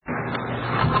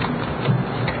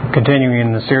Continuing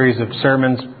in the series of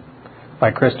sermons by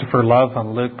Christopher Love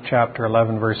on Luke chapter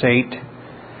 11, verse 8.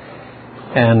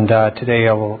 And today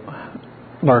I will,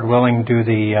 Lord willing, do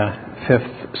the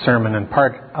fifth sermon and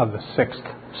part of the sixth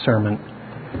sermon.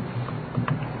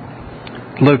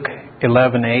 Luke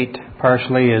 11:8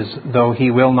 partially is, though he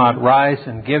will not rise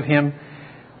and give him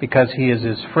because he is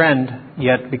his friend,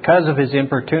 yet because of his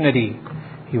importunity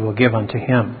he will give unto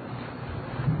him.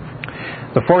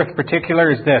 The fourth particular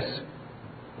is this: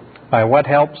 by what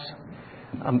helps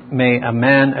may a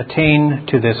man attain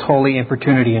to this holy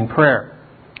importunity in prayer?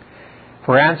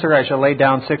 For answer, I shall lay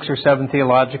down 6 or 7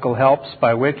 theological helps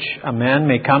by which a man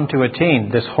may come to attain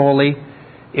this holy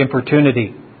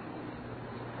importunity.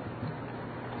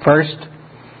 First,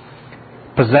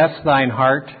 possess thine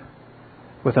heart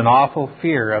with an awful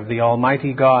fear of the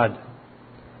Almighty God.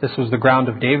 This was the ground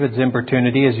of David's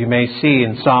importunity, as you may see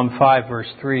in Psalm 5,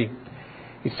 verse 3.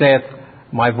 He saith,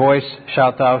 "My voice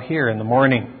shalt thou hear in the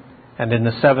morning." And in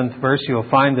the 7th verse you will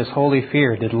find this holy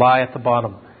fear did lie at the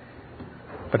bottom.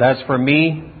 "But as for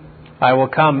me, I will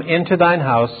come into thine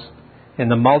house in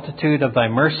the multitude of thy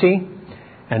mercy,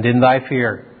 and in thy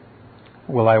fear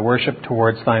will I worship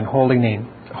towards thine holy name,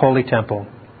 holy temple."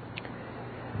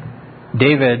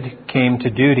 David came to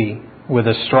duty with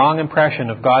a strong impression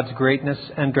of God's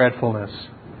greatness and dreadfulness.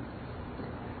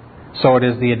 So it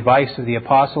is the advice of the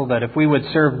apostle that if we would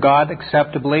serve God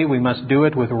acceptably, we must do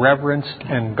it with reverence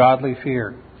and godly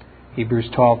fear. Hebrews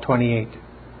 12:28.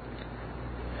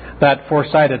 That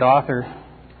foresighted author,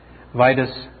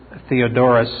 Vitus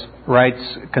Theodorus,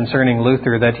 writes concerning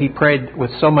Luther that he prayed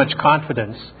with so much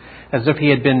confidence, as if he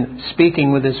had been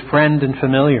speaking with his friend and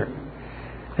familiar,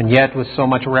 and yet with so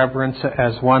much reverence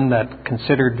as one that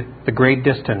considered the great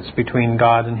distance between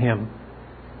God and him.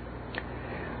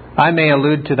 I may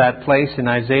allude to that place in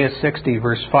Isaiah 60,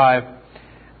 verse 5,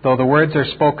 though the words are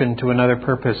spoken to another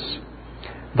purpose.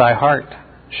 Thy heart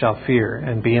shall fear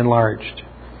and be enlarged.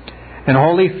 And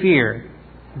holy fear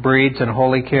breeds in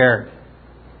holy care.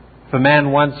 If a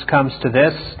man once comes to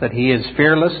this, that he is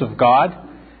fearless of God,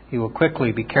 he will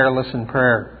quickly be careless in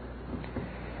prayer.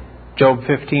 Job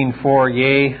 15:4,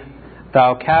 "Yea,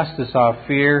 thou castest off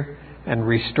fear and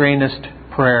restrainest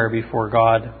prayer before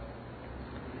God."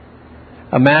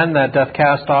 A man that doth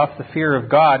cast off the fear of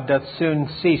God doth soon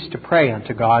cease to pray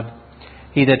unto God.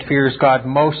 He that fears God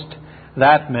most,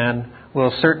 that man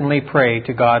will certainly pray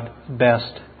to God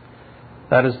best.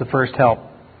 That is the first help.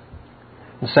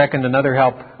 And second, another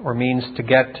help or means to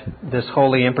get this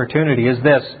holy importunity is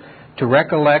this: to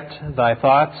recollect thy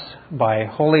thoughts by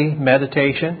holy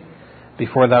meditation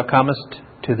before thou comest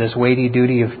to this weighty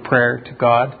duty of prayer to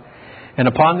God. And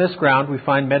upon this ground we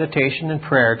find meditation and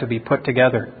prayer to be put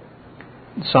together.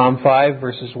 Psalm 5,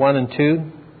 verses 1 and 2,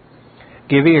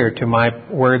 "Give ear to my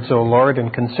words, O Lord,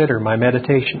 and consider my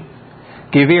meditation.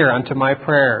 Give ear unto my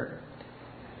prayer,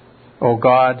 O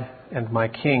God and my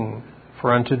King,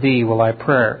 for unto thee will I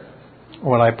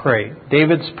pray."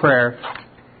 David's prayer,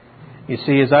 you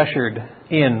see, is ushered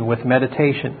in with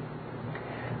meditation.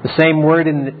 The same word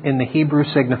in the Hebrew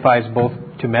signifies both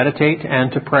to meditate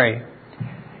and to pray.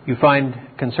 You find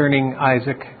concerning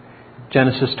Isaac,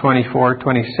 Genesis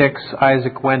 24:26,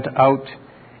 Isaac went out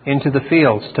into the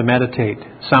fields to meditate.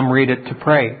 Some read it to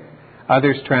pray.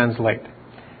 Others translate,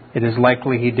 it is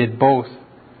likely he did both.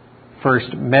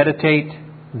 First meditate,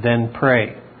 then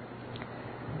pray.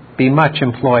 Be much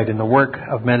employed in the work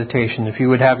of meditation if you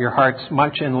would have your hearts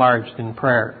much enlarged in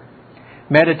prayer.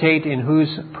 Meditate into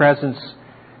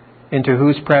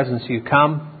whose presence you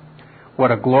come,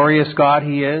 what a glorious God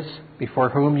He is, before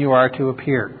whom you are to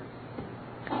appear.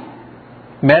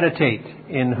 Meditate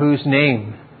in whose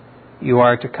name you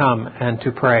are to come and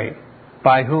to pray,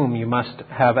 by whom you must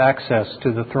have access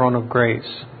to the throne of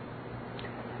grace.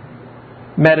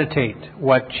 Meditate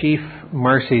what chief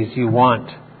mercies you want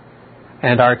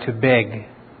and are to beg,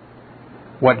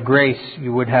 what grace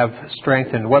you would have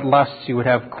strengthened, what lusts you would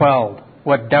have quelled,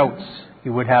 what doubts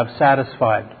you would have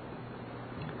satisfied,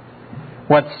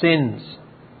 what sins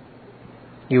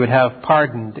you would have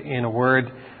pardoned, in a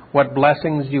word, what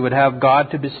blessings you would have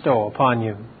God to bestow upon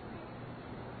you.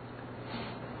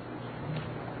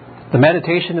 The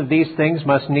meditation of these things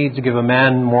must needs give a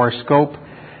man more scope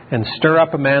and stir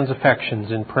up a man's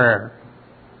affections in prayer.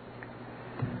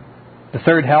 The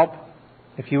third help,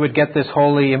 if you would get this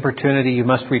holy importunity, you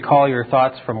must recall your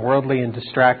thoughts from worldly and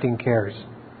distracting cares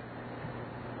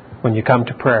when you come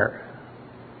to prayer.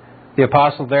 The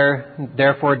apostle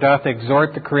therefore doth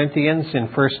exhort the Corinthians in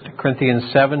 1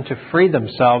 Corinthians 7 to free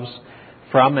themselves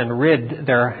from and rid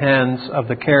their hands of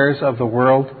the cares of the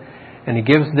world. And he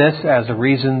gives this as a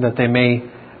reason that they may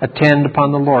attend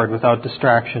upon the Lord without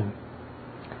distraction.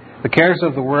 The cares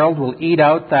of the world will eat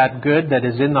out that good that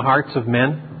is in the hearts of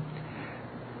men,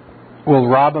 will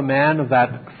rob a man of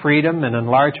that freedom and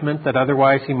enlargement that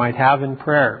otherwise he might have in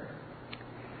prayer.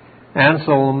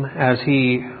 Anselm, as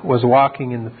he was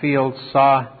walking in the fields,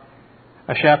 saw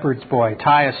a shepherd's boy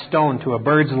tie a stone to a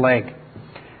bird's leg.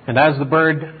 And as the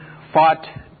bird fought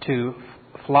to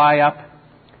fly up,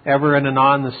 ever and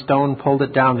anon the stone pulled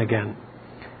it down again.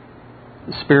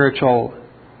 The spiritual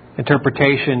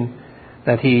interpretation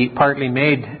that he partly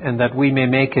made and that we may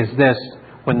make is this: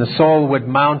 when the soul would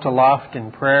mount aloft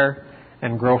in prayer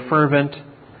and grow fervent,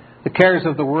 the cares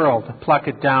of the world pluck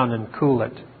it down and cool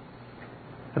it.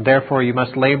 And therefore you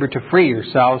must labor to free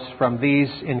yourselves from these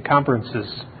encumbrances.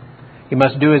 You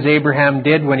must do as Abraham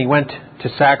did when he went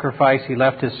to sacrifice. He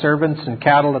left his servants and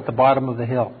cattle at the bottom of the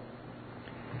hill.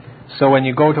 So when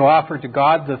you go to offer to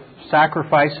God the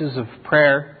sacrifices of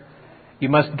prayer, you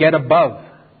must get above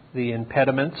the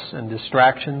impediments and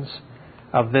distractions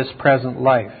of this present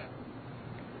life.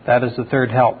 That is the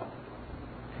third help.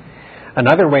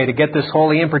 Another way to get this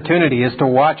holy importunity is to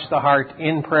watch the heart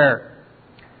in prayer.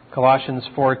 Colossians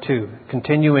 4:2.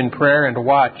 Continue in prayer and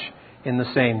watch in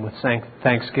the same with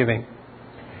thanksgiving.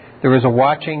 There is a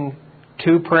watching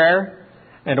to prayer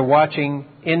and a watching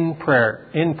in prayer,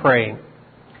 in praying.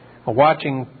 A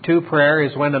watching to prayer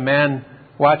is when a man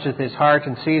watcheth his heart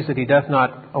and sees that he doth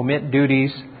not omit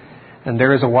duties. And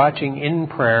there is a watching in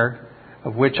prayer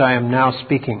of which I am now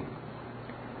speaking.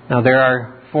 Now there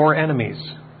are 4 enemies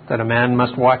that a man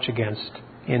must watch against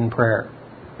in prayer.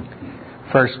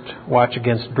 First, watch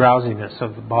against drowsiness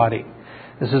of the body.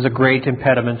 This is a great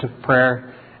impediment of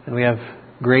prayer, and we have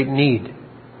great need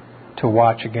to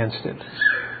watch against it.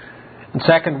 And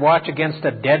second, watch against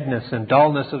a deadness and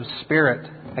dullness of spirit,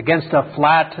 against a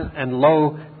flat and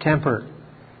low temper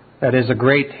that is a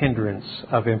great hindrance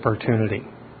of importunity.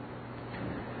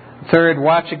 Third,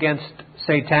 watch against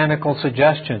satanical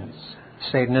suggestions.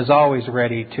 Satan is always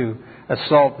ready to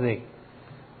assault thee.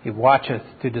 He watcheth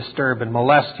to disturb and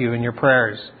molest you in your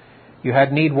prayers. You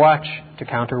had need watch to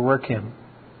counterwork him.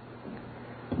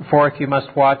 Fourth, you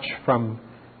must watch from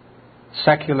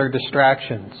secular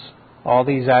distractions. All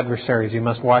these adversaries you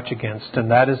must watch against, and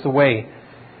that is the way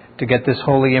to get this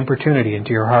holy importunity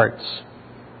into your hearts.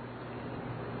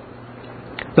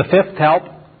 The fifth help: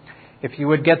 if you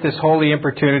would get this holy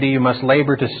importunity, you must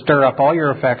labor to stir up all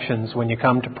your affections when you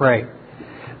come to pray.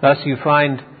 Thus you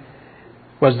find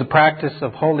was the practice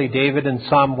of holy David in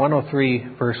Psalm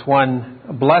 103, verse 1.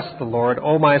 Bless the Lord,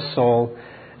 O my soul,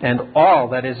 and all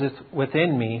that is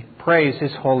within me, praise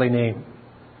his holy name.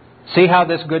 See how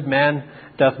this good man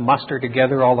doth muster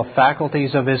together all the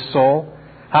faculties of his soul,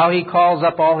 how he calls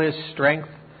up all his strength,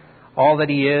 all that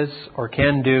he is or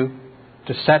can do,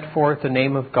 to set forth the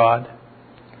name of God.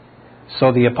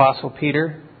 So the Apostle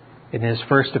Peter, in his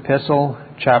first epistle,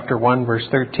 chapter 1, verse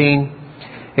 13,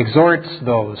 exhorts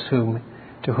those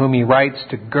to whom he writes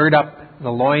to gird up the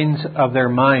loins of their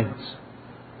minds.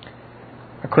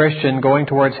 A Christian going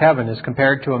towards heaven is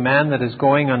compared to a man that is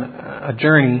going on a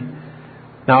journey.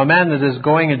 Now a man that is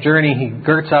going a journey, he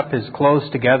girts up his clothes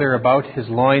together about his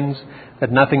loins,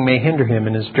 that nothing may hinder him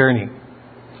in his journey.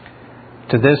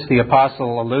 To this the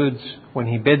apostle alludes when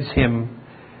he bids him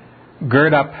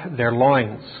gird up their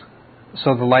loins.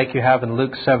 So the like you have in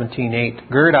Luke 17:8,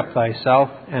 gird up thyself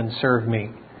and serve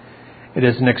me. It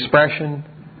is an expression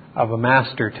of a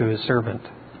master to his servant.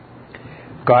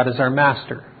 God is our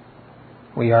master.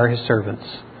 We are his servants.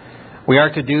 We are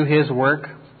to do his work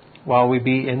while we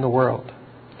be in the world.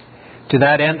 To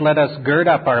that end, let us gird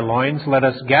up our loins. Let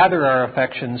us gather our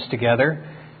affections together,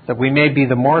 that we may be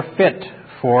the more fit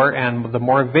for and the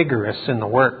more vigorous in the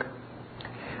work.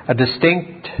 A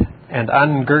distinct and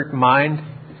ungirt mind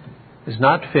is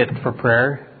not fit for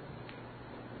prayer.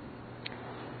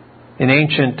 In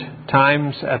ancient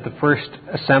times, at the first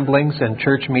assemblings and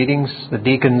church meetings, the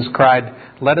deacons cried,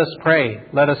 "Let us pray,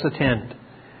 let us attend."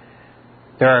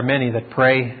 There are many that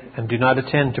pray and do not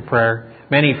attend to prayer.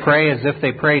 Many pray as if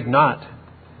they prayed not.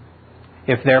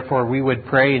 If therefore we would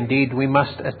pray, indeed we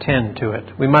must attend to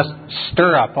it. We must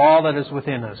stir up all that is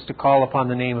within us to call upon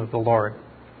the name of the Lord.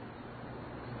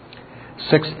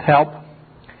 Sixth help: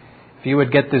 if you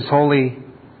would get this holy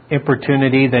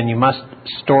importunity, then you must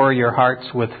store your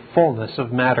hearts with fullness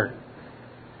of matter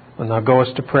when thou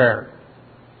goest to prayer.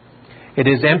 It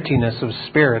is emptiness of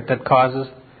spirit that causes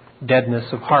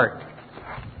deadness of heart.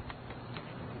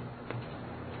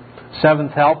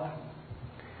 Seventh help: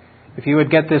 if you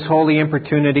would get this holy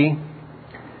importunity,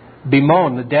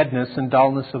 bemoan the deadness and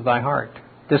dullness of thy heart.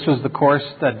 This was the course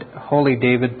that holy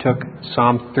David took.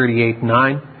 Psalm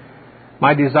 38:9.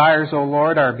 My desires, O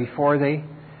Lord, are before thee,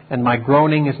 and my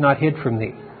groaning is not hid from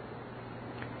thee.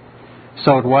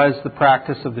 So it was the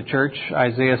practice of the church,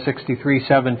 Isaiah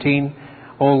 63:17,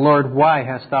 O Lord, why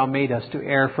hast thou made us to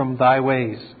err from thy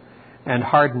ways, and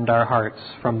hardened our hearts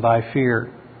from thy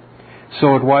fear?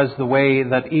 So it was the way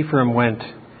that Ephraim went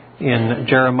in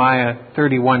Jeremiah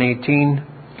 31:18.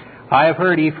 I have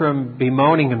heard Ephraim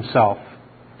bemoaning himself.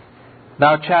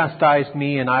 Thou chastised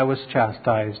me, and I was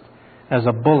chastised, as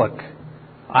a bullock,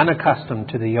 unaccustomed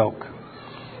to the yoke.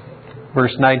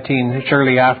 Verse 19,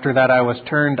 surely after that I was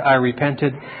turned, I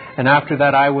repented, and after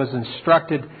that I was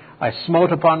instructed, I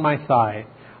smote upon my thigh.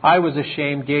 I was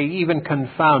ashamed, yea, even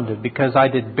confounded, because I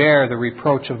did bear the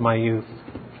reproach of my youth.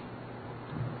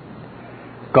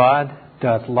 God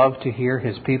doth love to hear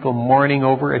His people mourning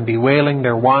over and bewailing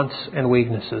their wants and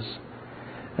weaknesses.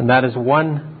 And that is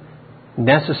one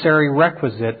necessary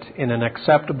requisite in an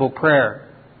acceptable prayer.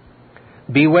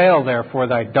 Bewail therefore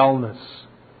thy dullness.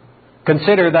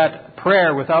 Consider that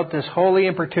prayer without this holy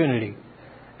importunity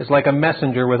is like a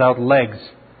messenger without legs,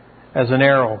 as an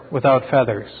arrow without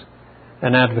feathers,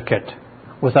 an advocate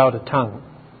without a tongue.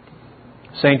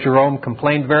 St. Jerome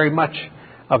complained very much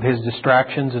of his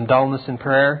distractions and dullness in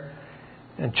prayer,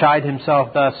 and chid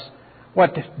himself thus,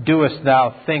 what doest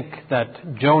thou think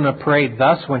that Jonah prayed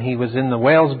thus when he was in the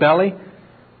whale's belly?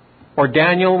 Or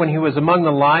Daniel when he was among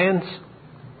the lions?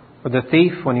 Or the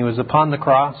thief when he was upon the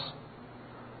cross?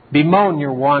 Bemoan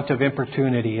your want of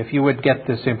importunity, if you would get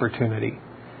this importunity.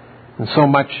 And so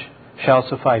much shall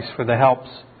suffice for the helps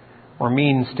or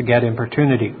means to get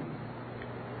importunity.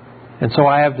 And so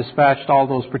I have dispatched all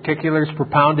those particulars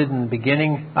propounded in the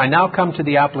beginning. I now come to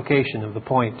the application of the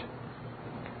point.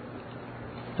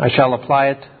 I shall apply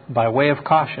it by way of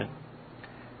caution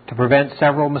to prevent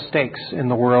several mistakes in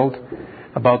the world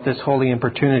about this holy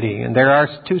importunity. And there are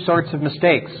two sorts of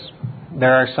mistakes.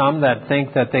 There are some that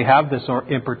think that they have this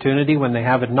importunity when they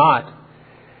have it not.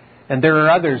 And there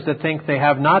are others that think they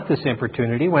have not this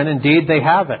importunity when indeed they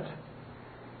have it.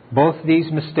 Both these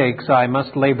mistakes I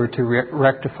must labor to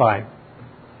rectify.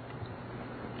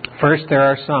 First, there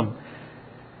are some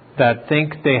that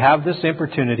think they have this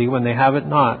importunity when they have it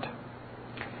not.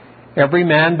 Every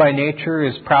man by nature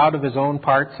is proud of his own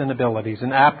parts and abilities,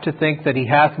 and apt to think that he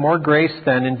hath more grace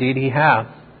than indeed he hath.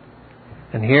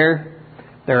 And here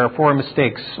there are four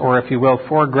mistakes, or if you will,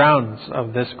 four grounds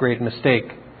of this great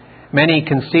mistake. Many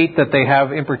conceit that they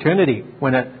have importunity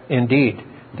when indeed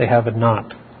they have it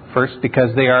not. First,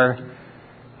 because they are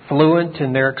fluent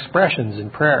in their expressions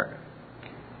in prayer.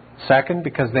 Second,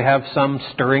 because they have some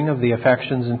stirring of the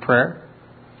affections in prayer.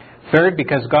 Third,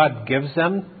 because God gives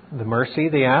them the mercy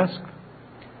they ask.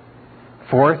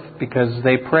 Fourth, because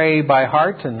they pray by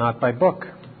heart and not by book.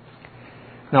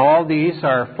 Now all these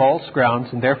are false grounds,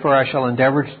 and therefore I shall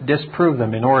endeavor to disprove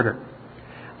them in order.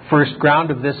 First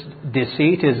ground of this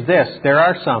deceit is this: there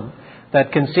are some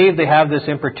that conceive they have this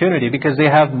importunity because they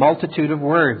have multitude of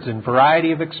words and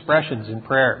variety of expressions in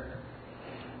prayer.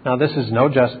 Now this is no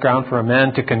just ground for a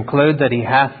man to conclude that he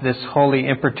hath this holy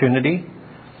importunity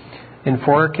in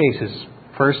four cases.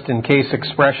 First, in case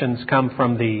expressions come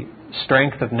from the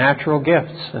strength of natural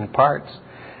gifts and parts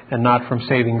and not from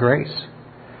saving grace.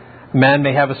 A man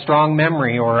may have a strong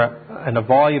memory or a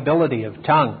volubility of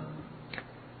tongue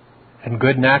and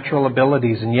good natural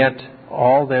abilities, and yet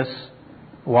all this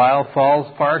while falls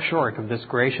far short of this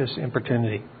gracious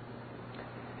importunity.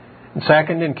 And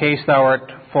second, in case thou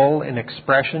art full in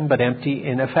expression but empty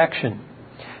in affection.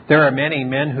 There are many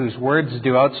men whose words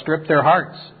do outstrip their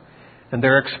hearts, and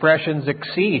their expressions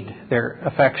exceed their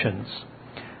affections.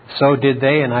 So did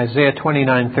they in Isaiah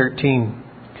 29:13.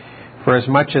 For as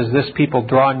much as this people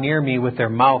draw near me with their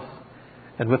mouth,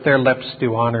 and with their lips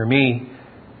do honor me,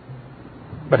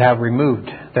 but have removed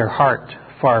their heart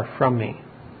far from me.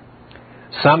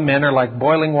 Some men are like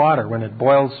boiling water. When it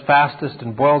boils fastest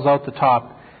and boils out the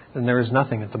top, then there is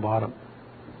nothing at the bottom.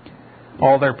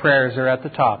 All their prayers are at the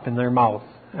top in their mouth,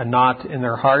 and not in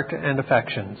their heart and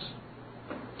affections.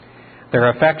 Their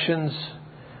affections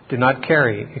do not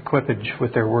carry equipage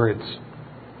with their words.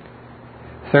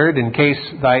 Third, in case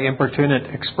thy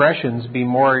importunate expressions be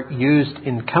more used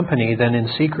in company than in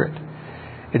secret,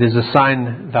 it is a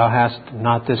sign thou hast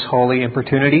not this holy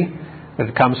importunity, but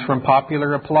it comes from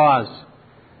popular applause.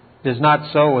 It is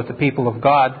not so with the people of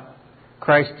God.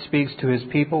 Christ speaks to His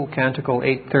people, Canticle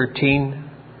 8:13,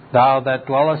 Thou that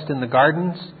dwellest in the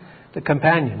gardens, the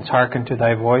companions hearken to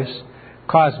thy voice,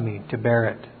 cause me to bear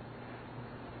it.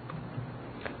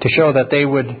 To show that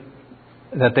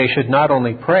they should not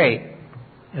only pray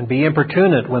and be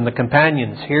importunate when the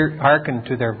companions hearken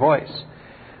to their voice,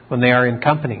 when they are in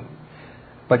company,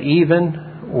 but even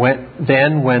when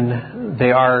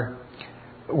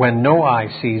no eye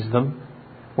sees them,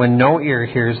 when no ear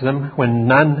hears them, when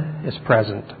none is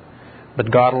present,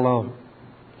 but God alone.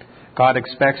 God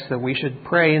expects that we should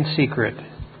pray in secret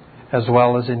as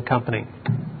well as in company.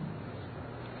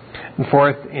 And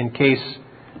fourth, in case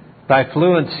thy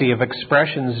fluency of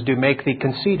expressions do make thee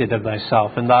conceited of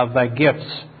thyself and of thy gifts,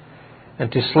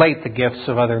 and to slate the gifts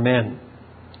of other men.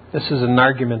 This is an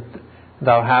argument,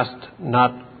 thou hast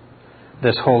not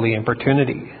this holy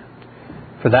importunity.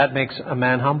 For that makes a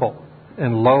man humble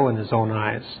and low in his own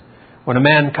eyes. When a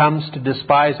man comes to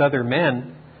despise other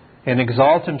men and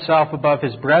exalt himself above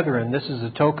his brethren, this is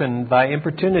a token thy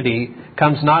importunity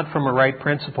comes not from a right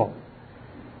principle.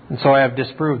 And so I have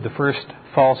disproved the first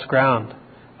false ground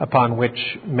upon which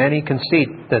many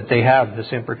conceit that they have this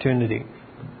importunity.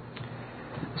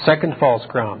 Second false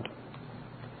ground.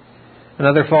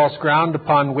 Another false ground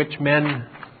upon which men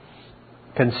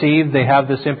conceive they have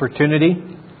this importunity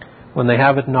when they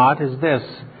have it not is this: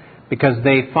 because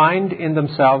they find in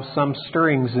themselves some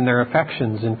stirrings in their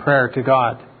affections in prayer to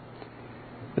God.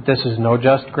 But this is no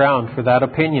just ground for that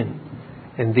opinion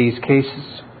in these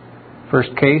cases. First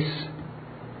case,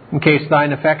 in case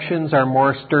thine affections are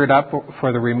more stirred up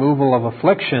for the removal of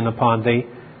affliction upon thee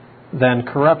than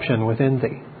corruption within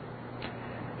thee.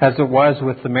 As it was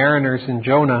with the mariners in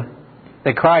Jonah,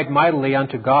 they cried mightily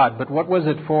unto God, but what was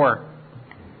it for?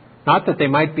 Not that they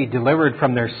might be delivered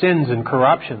from their sins and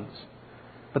corruptions,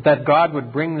 but that God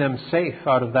would bring them safe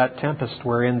out of that tempest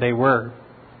wherein they were.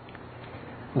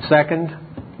 And second,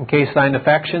 in case thine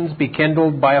affections be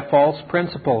kindled by a false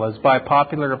principle, as by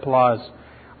popular applause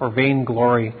or vain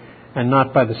glory, and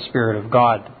not by the Spirit of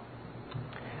God.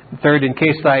 And third, in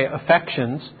case thy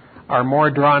affections are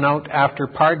more drawn out after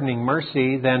pardoning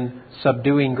mercy than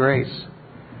subduing grace.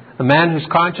 A man whose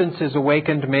conscience is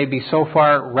awakened may be so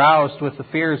far roused with the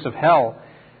fears of hell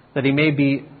that he may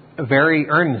be very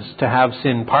earnest to have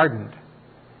sin pardoned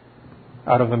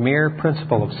out of a mere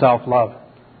principle of self-love.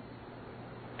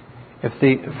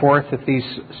 Fourth, if these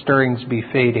stirrings be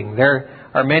fading. There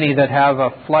are many that have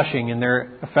a flushing in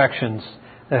their affections,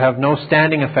 that have no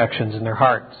standing affections in their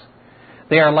hearts.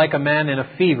 They are like a man in a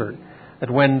fever, that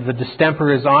when the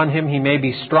distemper is on him, he may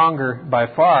be stronger by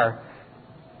far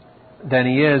than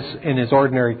he is in his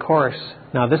ordinary course.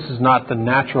 Now this is not the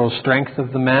natural strength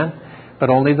of the man, but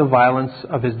only the violence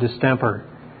of his distemper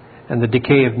and the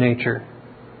decay of nature.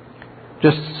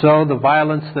 Just so the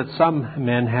violence that some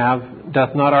men have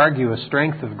doth not argue a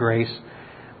strength of grace,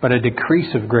 but a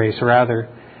decrease of grace rather,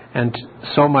 and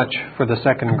so much for the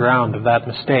second ground of that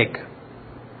mistake.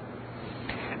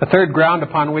 A third ground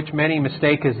upon which many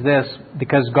mistake is this: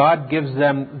 because God gives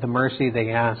them the mercy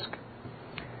they ask.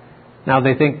 Now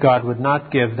they think God would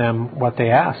not give them what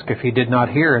they ask if He did not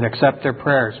hear and accept their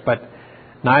prayers, but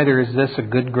neither is this a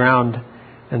good ground,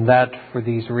 and that for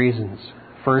these reasons.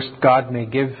 First, God may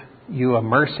give you a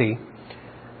mercy,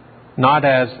 not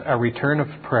as a return of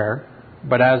prayer,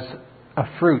 but as a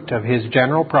fruit of His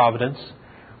general providence,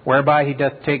 whereby He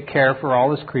doth take care for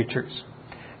all His creatures.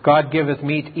 God giveth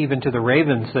meat even to the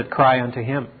ravens that cry unto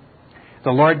Him. The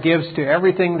Lord gives to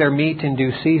everything their meat in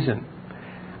due season.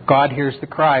 God hears the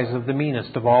cries of the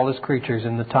meanest of all His creatures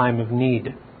in the time of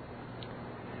need.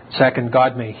 Second,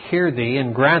 God may hear thee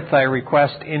and grant thy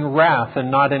request in wrath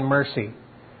and not in mercy.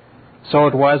 So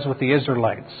it was with the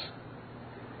Israelites.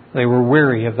 They were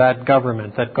weary of that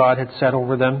government that God had set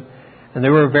over them, and they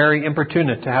were very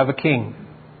importunate to have a king.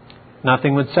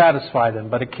 Nothing would satisfy them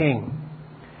but a king.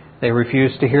 They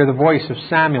refused to hear the voice of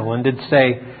Samuel and did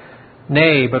say,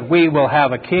 "Nay, but we will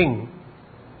have a king."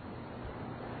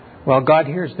 Well, God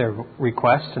hears their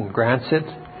request and grants it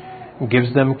and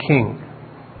gives them king.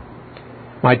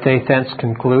 Might they thence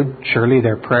conclude, surely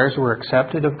their prayers were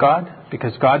accepted of God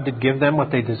because God did give them what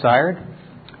they desired?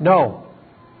 No.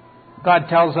 God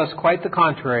tells us quite the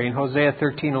contrary in Hosea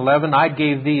 13:11, "I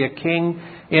gave thee a king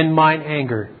in mine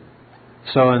anger."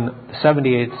 So in the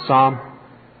 78th Psalm,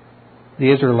 the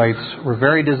Israelites were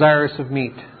very desirous of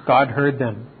meat. God heard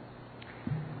them.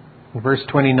 In verse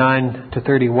 29 to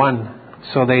 31,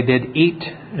 "So they did eat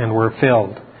and were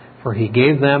filled, for He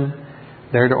gave them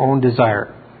their own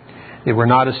desire. They were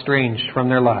not estranged from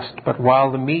their lust, but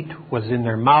while the meat was in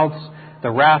their mouths,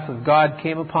 the wrath of God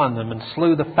came upon them and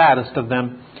slew the fattest of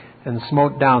them and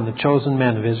smote down the chosen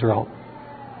men of Israel."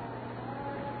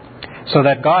 So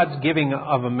that God's giving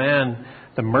of a man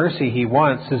the mercy he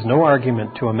wants is no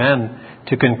argument to a man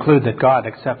to conclude that God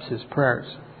accepts his prayers.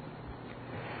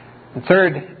 And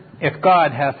third, if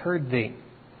God hath heard thee,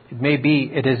 it may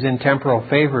be it is in temporal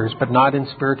favors, but not in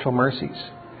spiritual mercies.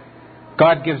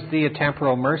 God gives thee a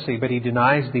temporal mercy, but He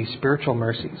denies thee spiritual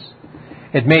mercies.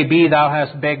 It may be thou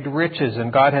hast begged riches,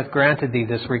 and God hath granted thee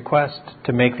this request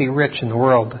to make thee rich in the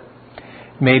world.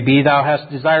 It May be thou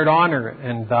hast desired honor,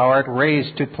 and thou art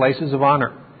raised to places of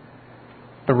honor.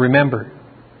 But remember,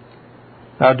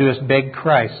 thou doest beg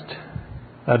Christ.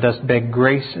 Thou dost beg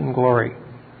grace and glory.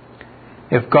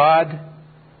 If God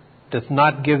doth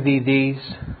not give thee these,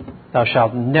 thou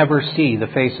shalt never see the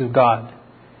face of God.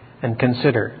 And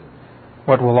consider,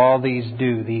 what will all these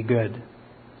do thee good?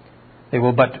 They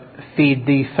will but feed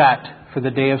thee fat for the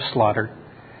day of slaughter,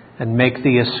 and make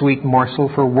thee a sweet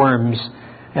morsel for worms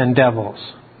and devils.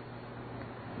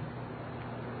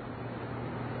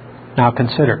 Now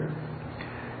consider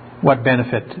what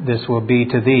benefit this will be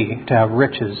to thee to have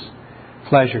riches,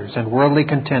 pleasures, and worldly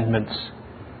contentments,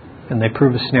 and they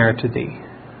prove a snare to thee.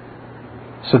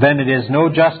 So then it is no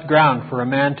just ground for a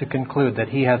man to conclude that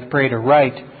he hath prayed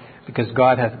aright, because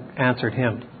God hath answered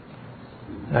him.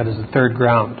 That is the third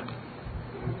ground.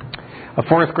 A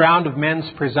fourth ground of men's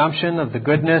presumption of the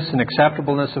goodness and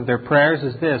acceptableness of their prayers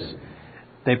is this: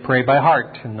 they pray by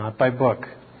heart and not by book.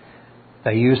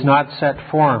 They use not set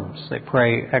forms. They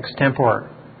pray extempore.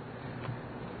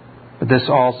 But this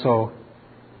also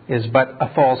is but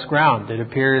a false ground. It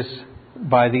appears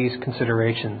by these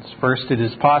considerations. First, it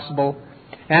is possible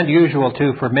and usual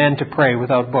too for men to pray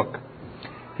without book,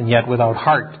 and yet without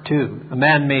heart too. A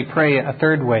man may pray a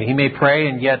third way. He may pray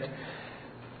and yet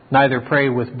neither pray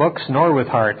with books nor with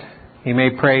heart. He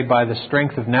may pray by the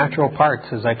strength of natural parts,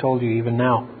 as I told you even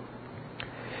now.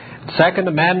 Second,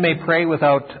 a man may pray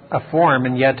without a form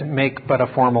and yet make but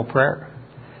a formal prayer.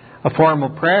 A formal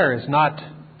prayer is not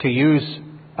to use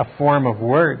a form of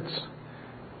words.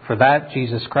 For that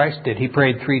Jesus Christ did. He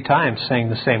prayed 3 times saying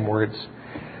the same words.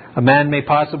 A man may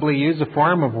possibly use a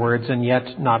form of words and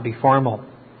yet not be formal.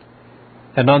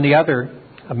 And on the other,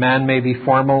 a man may be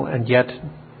formal and yet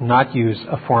not use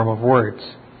a form of words.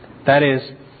 That is,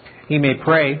 he may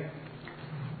pray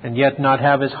and yet not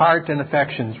have his heart and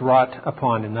affections wrought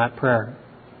upon in that prayer.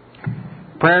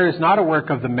 Prayer is not a work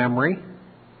of the memory,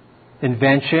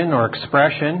 invention, or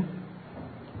expression,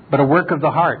 but a work of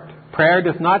the heart. Prayer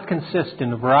doth not consist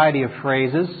in a variety of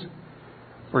phrases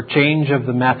or change of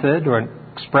the method or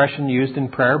expression used in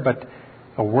prayer, but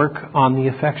a work on the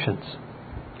affections.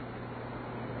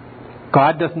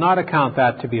 God doth not account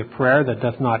that to be a prayer that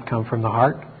doth not come from the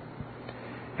heart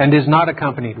and is not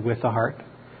accompanied with the heart.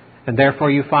 And therefore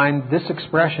you find this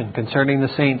expression concerning the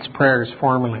saints' prayers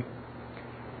formerly.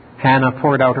 Hannah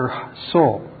poured out her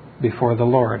soul before the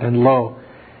Lord, and lo,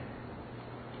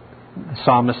 the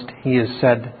psalmist, he is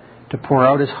said to pour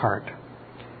out his heart.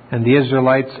 And the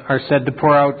Israelites are said to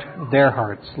pour out their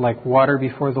hearts like water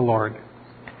before the Lord.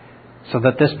 So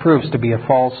that this proves to be a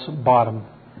false bottom.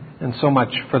 And so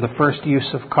much for the first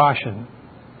use of caution.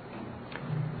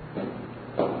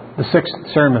 The sixth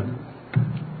sermon.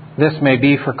 This may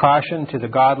be for caution to the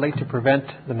godly to prevent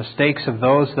the mistakes of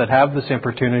those that have this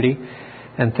importunity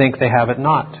and think they have it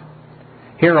not.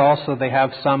 Here also they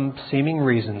have some seeming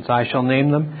reasons. I shall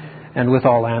name them, and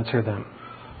withal answer them.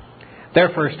 Their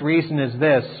first reason is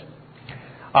this: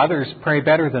 others pray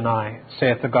better than I,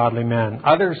 saith the godly man.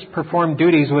 Others perform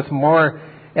duties with more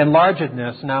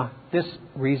enlargedness. Now, this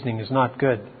reasoning is not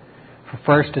good. For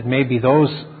first, it may be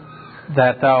those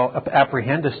that thou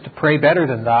apprehendest to pray better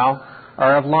than thou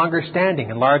are of longer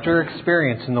standing and larger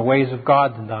experience in the ways of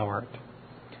God than thou art.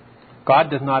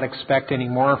 God does not expect any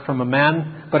more from a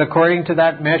man, but according to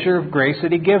that measure of grace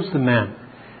that he gives the man,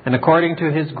 and according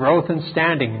to his growth and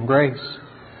standing in grace.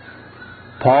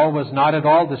 Paul was not at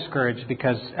all discouraged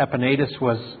because Epaenetus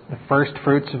was the first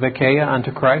fruits of Achaia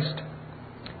unto Christ,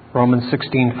 Romans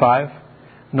 16:5,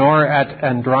 nor at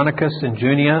Andronicus and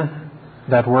Junia,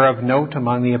 that were of note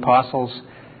among the apostles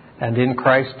and in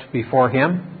Christ before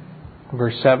him,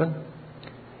 verse 7.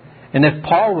 And if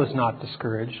Paul was not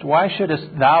discouraged, why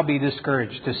shouldest thou be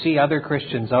discouraged to see other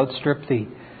Christians outstrip thee?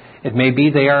 It may be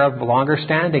they are of longer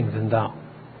standing than thou.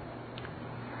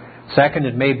 Second,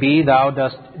 it may be thou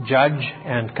dost judge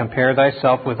and compare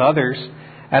thyself with others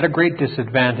at a great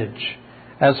disadvantage.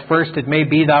 As first, it may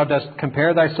be thou dost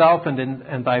compare thyself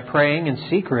and thy praying in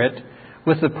secret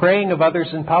with the praying of others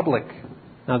in public.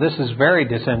 Now this is very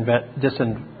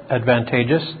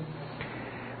disadvantageous.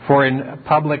 For in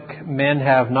public men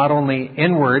have not only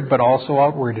inward but also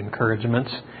outward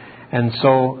encouragements, and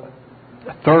so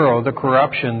thorough the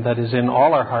corruption that is in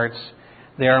all our hearts,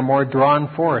 they are more drawn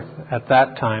forth at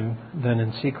that time than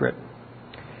in secret.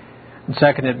 And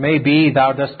second, it may be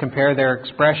thou dost compare their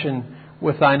expression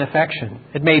with thine affection.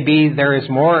 It may be there is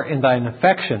more in thine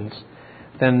affections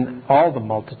than all the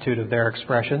multitude of their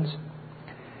expressions.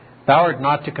 Thou art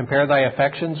not to compare thy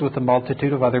affections with the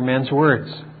multitude of other men's words.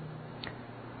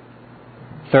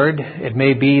 Third, it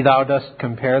may be thou dost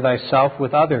compare thyself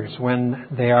with others when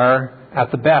they are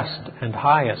at the best and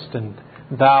highest, and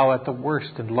thou at the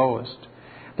worst and lowest.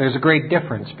 There's a great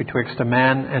difference betwixt a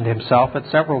man and himself at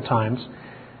several times.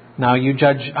 Now you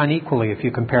judge unequally if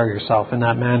you compare yourself in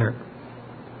that manner.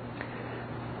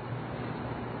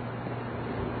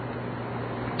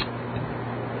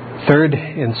 Third,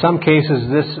 in some cases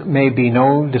this may be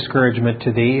no discouragement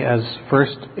to thee, as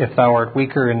first, if thou art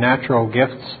weaker in natural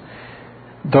gifts,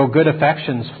 though good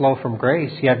affections flow from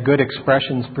grace, yet good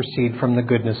expressions proceed from the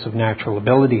goodness of natural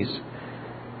abilities.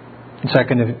 And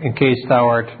second, in case thou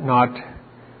art not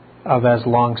of as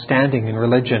long standing in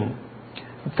religion.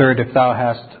 Third, if thou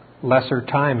hast lesser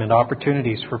time and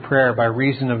opportunities for prayer by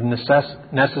reason of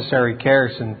necessary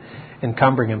cares and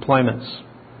encumbering employments.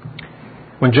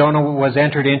 When Jonah was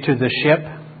entered into the ship,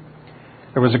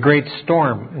 there was a great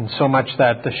storm, insomuch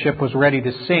that the ship was ready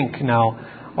to sink.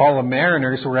 Now, all the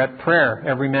mariners were at prayer.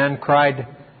 Every man cried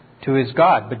to his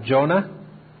God. But Jonah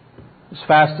was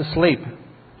fast asleep.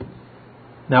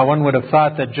 Now, one would have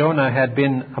thought that Jonah had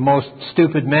been a most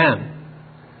stupid man.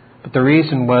 But the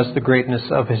reason was the greatness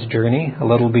of his journey a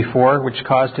little before, which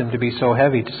caused him to be so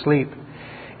heavy to sleep.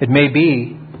 It may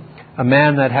be a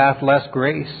man that hath less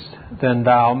grace than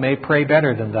thou may pray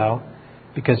better than thou,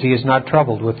 because he is not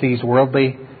troubled with these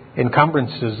worldly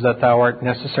encumbrances that thou art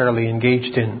necessarily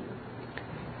engaged in.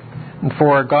 And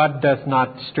for God doth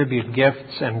not distribute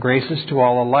gifts and graces to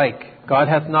all alike. God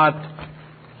hath not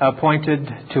appointed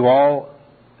to all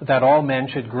that all men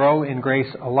should grow in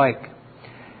grace alike.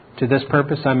 To this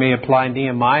purpose I may apply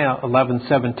Nehemiah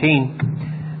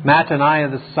 11:17. Mattaniah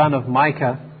the son of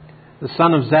Micah, the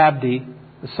son of Zabdi,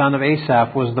 the son of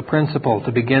Asaph, was the principal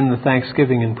to begin the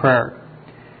thanksgiving and prayer.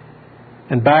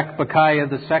 And Bakbukiah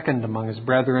the second among his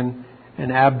brethren,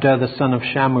 and Abda the son of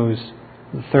Shammuz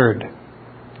the third.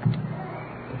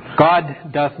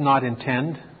 God doth not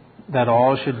intend that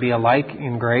all should be alike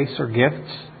in grace or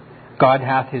gifts. God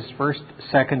hath his first,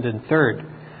 second, and third.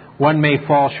 One may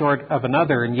fall short of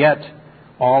another, and yet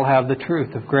all have the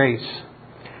truth of grace.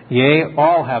 Yea,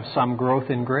 all have some growth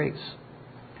in grace.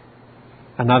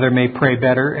 Another may pray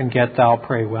better, and yet thou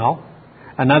pray well.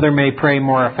 Another may pray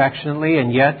more affectionately,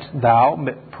 and yet thou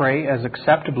pray as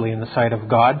acceptably in the sight of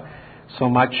God. So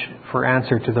much for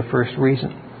answer to the first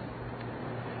reason.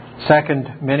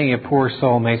 Second, many a poor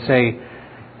soul may say,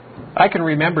 I can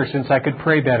remember since I could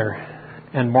pray better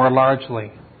and more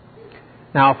largely.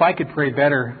 Now, if I could pray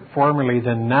better formerly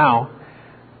than now,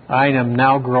 I am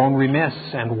now grown remiss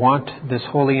and want this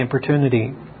holy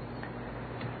importunity.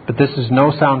 But this is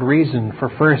no sound reason, for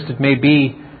first it may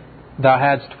be thou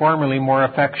hadst formerly more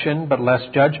affection, but less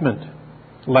judgment,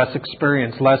 less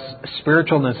experience, less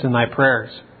spiritualness in thy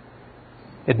prayers.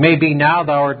 It may be now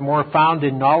thou art more found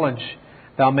in knowledge,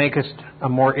 thou makest a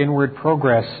more inward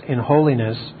progress in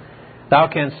holiness. Thou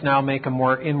canst now make a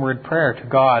more inward prayer to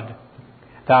God.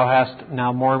 Thou hast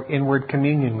now more inward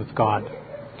communion with God.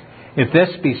 If this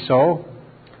be so,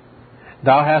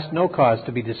 thou hast no cause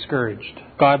to be discouraged.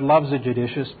 God loves a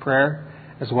judicious prayer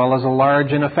as well as a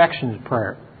large and affectionate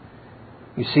prayer.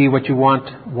 You see what you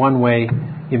want one way,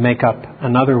 you make up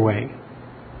another way.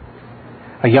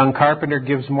 A young carpenter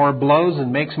gives more blows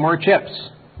and makes more chips,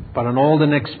 but an old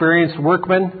and experienced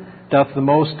workman doth the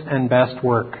most and best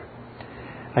work.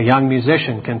 A young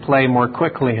musician can play more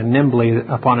quickly and nimbly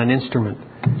upon an instrument,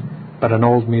 but an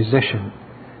old musician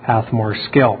hath more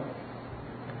skill.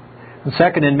 And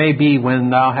second, it may be when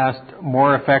thou hast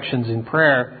more affections in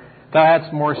prayer, thou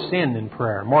hadst more sin in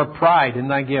prayer, more pride in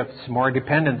thy gifts, more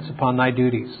dependence upon thy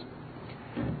duties,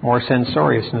 more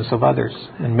censoriousness of others,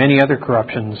 and many other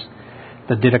corruptions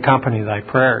that did accompany thy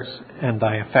prayers and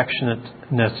thy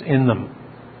affectionateness in them.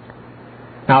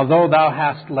 Now, though thou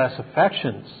hast less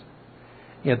affections,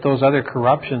 yet those other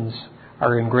corruptions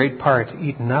are in great part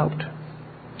eaten out.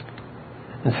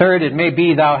 And third, it may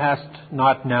be thou hast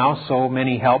not now so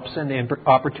many helps and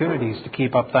opportunities to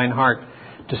keep up thine heart,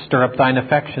 to stir up thine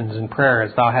affections in prayer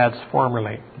as thou hadst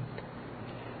formerly.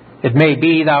 It may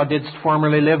be thou didst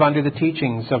formerly live under the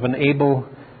teachings of an able,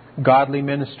 godly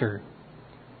minister.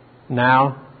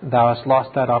 Now thou hast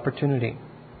lost that opportunity.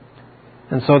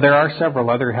 And so there are several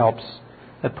other helps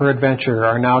that peradventure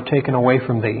are now taken away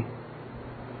from thee.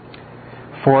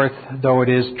 Fourth, though it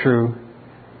is true,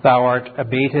 thou art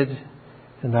abated,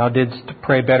 and thou didst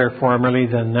pray better formerly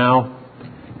than now,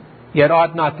 yet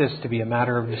ought not this to be a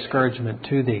matter of discouragement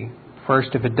to thee.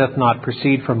 First, if it doth not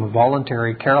proceed from a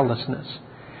voluntary carelessness.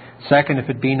 Second, if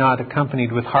it be not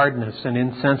accompanied with hardness and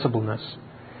insensibleness.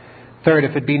 Third,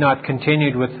 if it be not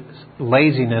continued with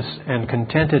laziness and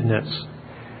contentedness.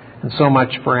 And so much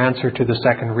for answer to the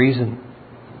second reason.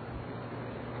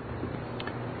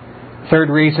 Third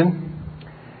reason,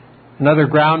 another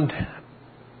ground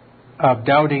of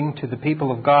doubting to the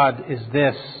people of God is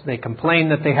this: they complain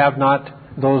that they have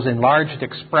not those enlarged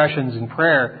expressions in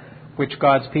prayer which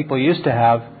God's people used to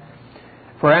have.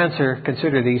 For answer,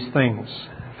 consider these things.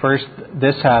 First,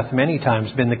 this hath many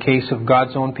times been the case of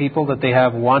God's own people, that they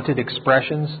have wanted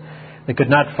expressions. They could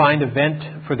not find a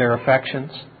vent for their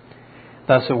affections.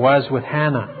 Thus it was with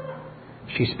Hannah.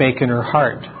 She spake in her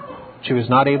heart. She was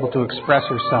not able to express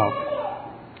herself.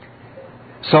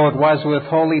 So it was with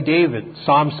holy David.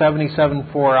 Psalm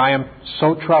 77:4, I am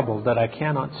so troubled that I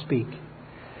cannot speak.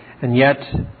 And yet,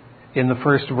 in the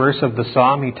first verse of the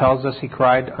psalm, he tells us he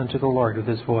cried unto the Lord with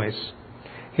his voice.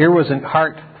 Here was a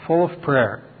heart full of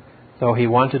prayer, though he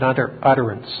wanted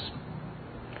utterance.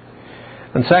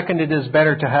 And second, it is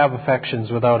better to have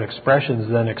affections without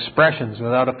expressions than expressions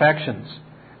without affections.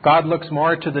 God looks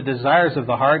more to the desires of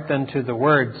the heart than to the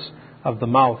words of the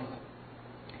mouth.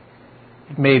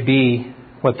 It may be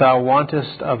what thou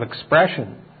wantest of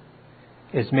expression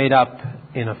is made up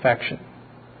in affection.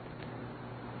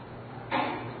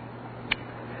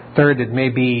 Third, it may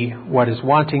be what is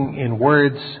wanting in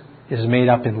words is made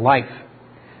up in life.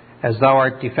 As thou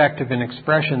art defective in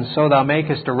expression, so thou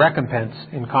makest a recompense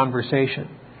in conversation.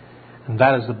 And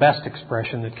that is the best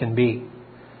expression that can be.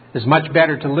 It is much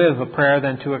better to live a prayer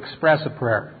than to express a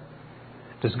prayer.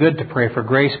 It is good to pray for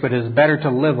grace, but it is better to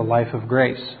live a life of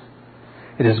grace.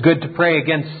 It is good to pray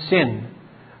against sin,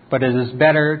 but it is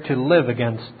better to live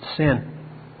against sin.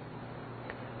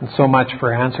 And so much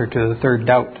for answer to the third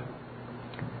doubt.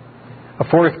 A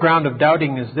fourth ground of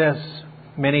doubting is this.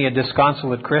 Many a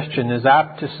disconsolate Christian is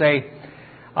apt to say,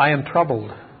 I am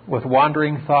troubled with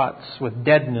wandering thoughts, with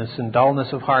deadness and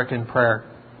dullness of heart in prayer.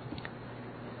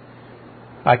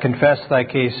 I confess thy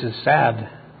case is sad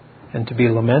and to be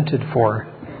lamented for.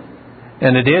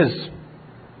 And it is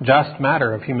just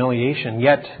matter of humiliation,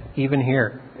 yet even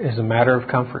here is a matter of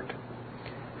comfort.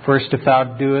 First, if thou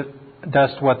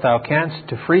dost what thou canst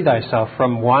to free thyself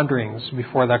from wanderings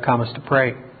before thou comest to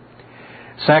pray.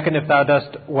 Second, if thou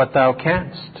dost what thou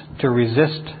canst to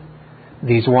resist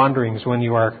these wanderings when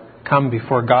you are come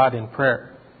before God in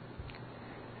prayer.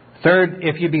 Third,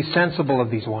 if you be sensible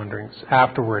of these wanderings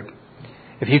afterward.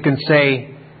 If you can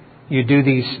say you do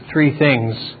these three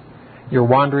things, your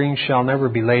wanderings shall never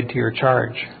be laid to your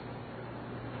charge.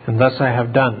 And thus I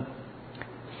have done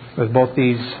with both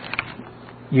these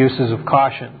uses of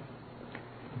caution.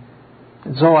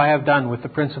 And so I have done with the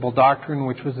principal doctrine,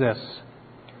 which was this: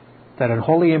 that an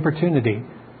holy importunity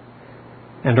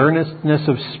and earnestness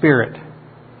of spirit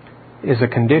is a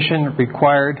condition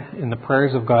required in the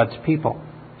prayers of God's people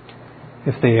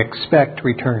if they expect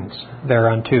returns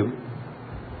thereunto.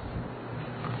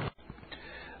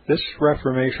 This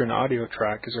Reformation audio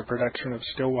track is a production of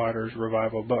Still Waters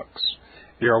Revival Books.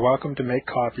 You are welcome to make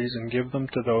copies and give them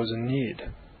to those in need.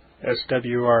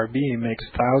 SWRB makes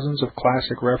thousands of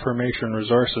classic Reformation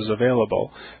resources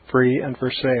available, free and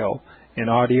for sale, in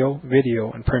audio,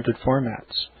 video, and printed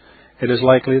formats. It is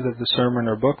likely that the sermon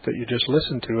or book that you just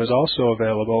listened to is also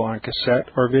available on cassette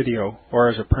or video, or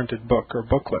as a printed book or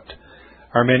booklet.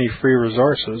 Our many free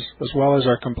resources, as well as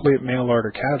our complete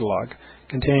mail-order catalog,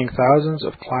 containing thousands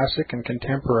of classic and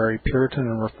contemporary Puritan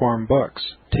and Reformed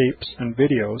books, tapes, and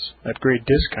videos at great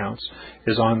discounts,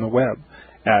 is on the web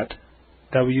at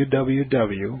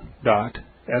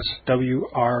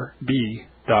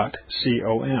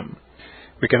www.swrb.com.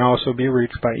 We can also be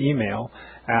reached by email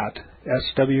at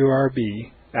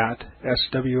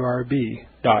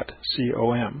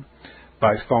swrb@swrb.com,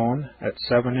 by phone at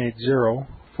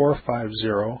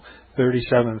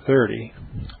 780-450-3730,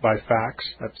 by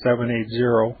fax at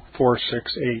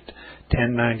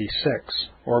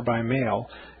 780-468-1096, or by mail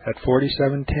at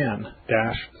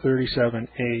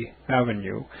 4710-37A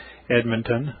Avenue,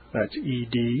 Edmonton, that's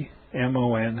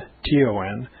Edmonton,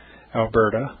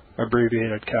 Alberta,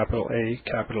 abbreviated capital A,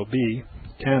 capital B,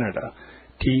 Canada,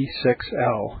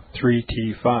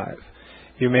 T6L3T5.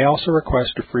 You may also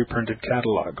request a free printed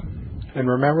catalog. And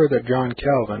remember that John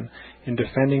Calvin, in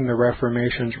defending the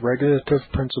Reformation's regulative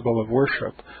principle of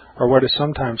worship, or what is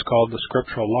sometimes called the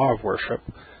scriptural law of worship,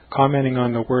 commenting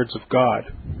on the words of God,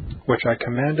 which I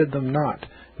commanded them not,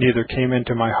 neither came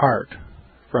into my heart,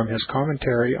 from his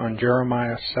commentary on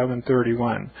Jeremiah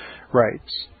 7:31,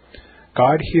 writes,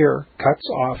 God here cuts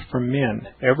off from men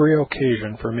every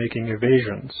occasion for making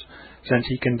evasions, since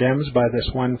he condemns by this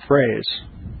one phrase,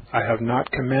 I have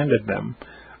not commanded them,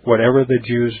 whatever the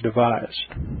Jews devised.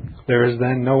 There is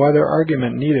then no other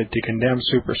argument needed to condemn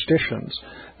superstitions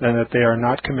than that they are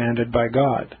not commanded by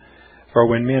God. For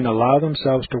when men allow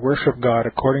themselves to worship God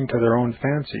according to their own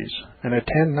fancies, and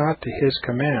attend not to his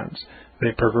commands,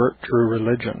 they pervert true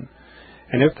religion.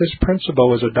 And if this principle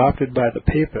was adopted by the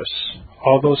Papists,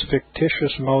 all those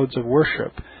fictitious modes of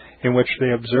worship in which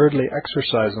they absurdly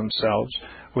exercise themselves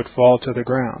would fall to the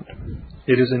ground.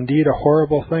 It is indeed a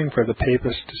horrible thing for the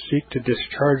Papists to seek to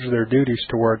discharge their duties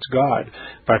towards God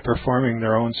by performing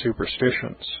their own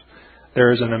superstitions.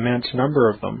 There is an immense number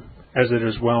of them, as it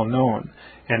is well known,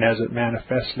 and as it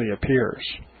manifestly appears.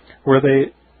 Were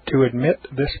they to admit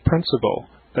this principle,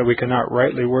 that we cannot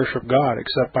rightly worship God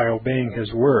except by obeying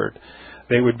His word,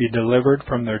 they would be delivered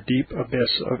from their deep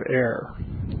abyss of error.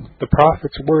 The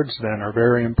prophet's words, then, are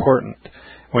very important,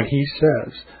 when he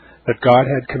says that God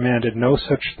had commanded no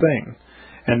such thing,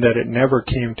 and that it never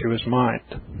came to his mind,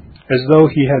 as though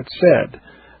he had said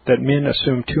that men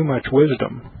assume too much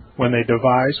wisdom when they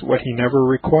devise what he never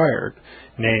required,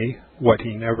 nay, what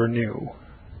he never knew.